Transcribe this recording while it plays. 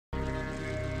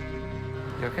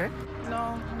You okay?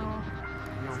 No.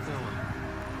 You don't feel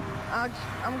well?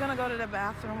 I'm gonna go to the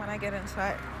bathroom when I get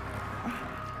inside.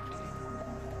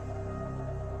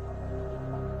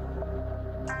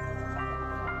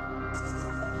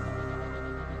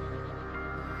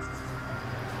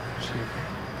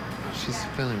 She's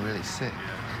feeling really sick.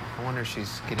 I wonder if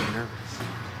she's getting nervous.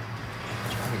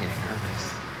 She's probably getting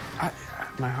nervous.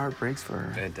 My heart breaks for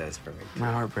her. It does for me.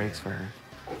 My heart breaks for her.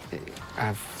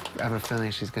 I have a feeling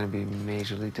she's going to be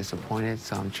majorly disappointed,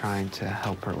 so I'm trying to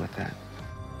help her with that.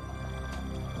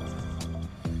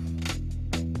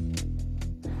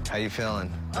 How you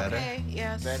feeling? Better? Okay,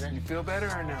 yes. Better? You feel better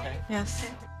or no? Okay. Yes.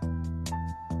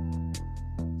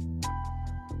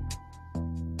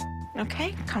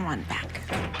 Okay, come on back.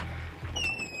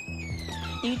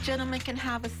 You gentlemen can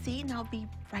have a seat, and I'll be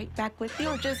right back with you,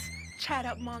 or just chat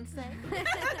up, Monse.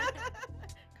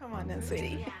 Come on in,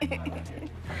 sweetie. You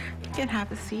can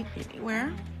have a seat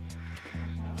anywhere.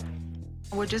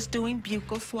 We're just doing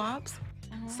buccal swabs.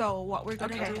 So what we're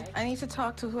gonna do... I need to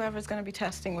talk to whoever's gonna be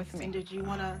testing with me. Did you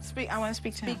wanna speak? I wanna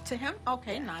speak to him. Speak to him?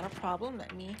 Okay, not a problem.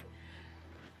 Let me...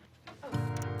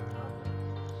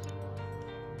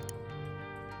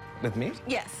 With me?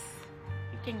 Yes.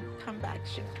 You can come back,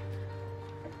 shoot.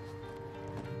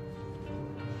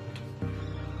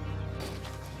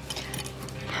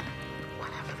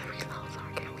 Whatever the results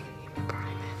are, can we keep it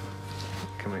private?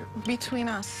 Come here. Between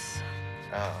us.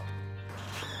 Oh.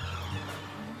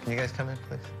 Can you guys come in,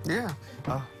 please? Yeah.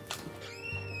 Oh.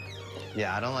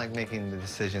 Yeah, I don't like making the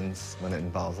decisions when it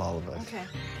involves all of us. Okay.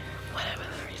 Whatever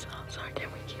the results are,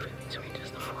 can we keep it between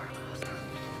just the four of us?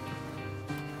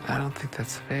 I don't think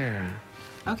that's fair.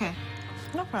 Okay.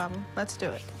 No problem. Let's do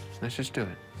it. Let's just do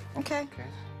it. Okay. Okay.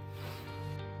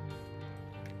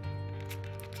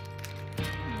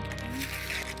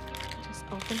 Just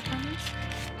open for me.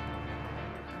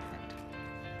 Perfect.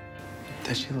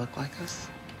 Does she look like us?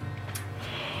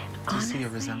 Do you see a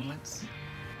resemblance?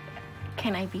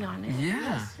 Can I be honest?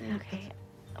 Yeah. Okay,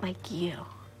 like you.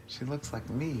 She looks like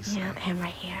me. So. Yeah, him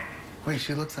right here. Wait,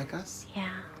 she looks like us?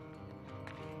 Yeah.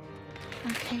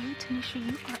 Okay, Tanesha,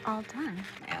 you are all done,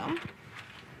 ma'am.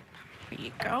 Here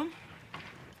you go.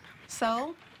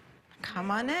 So, come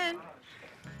on in.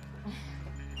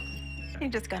 You're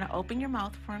just gonna open your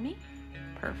mouth for me.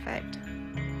 Perfect.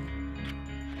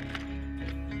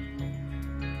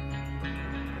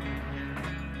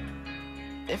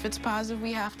 If it's positive,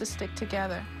 we have to stick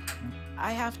together.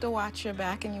 I have to watch your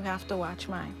back and you have to watch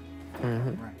mine.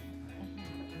 Mm-hmm. Right.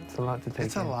 It's a lot to take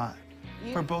It's a in. lot.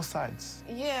 For both sides.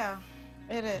 Yeah,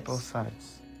 it is. Both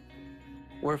sides.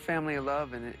 We're a family of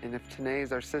love, and if Tanay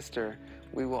is our sister,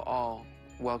 we will all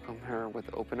welcome her with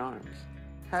open arms.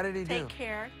 How did he do? Take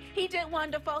care. He did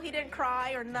wonderful. He didn't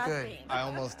cry or nothing. I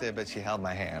almost did, but she held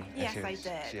my hand. Yes, she I was-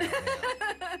 did. she held me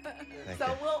up.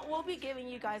 So we'll be giving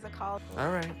you guys a call. All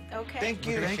right. Okay. Thank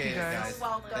you. Appreciate Thank you, it, guys. You're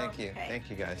welcome. Thank you. Okay. Thank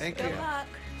you, guys. Thank Good you. luck.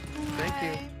 Thank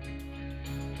you. Bye.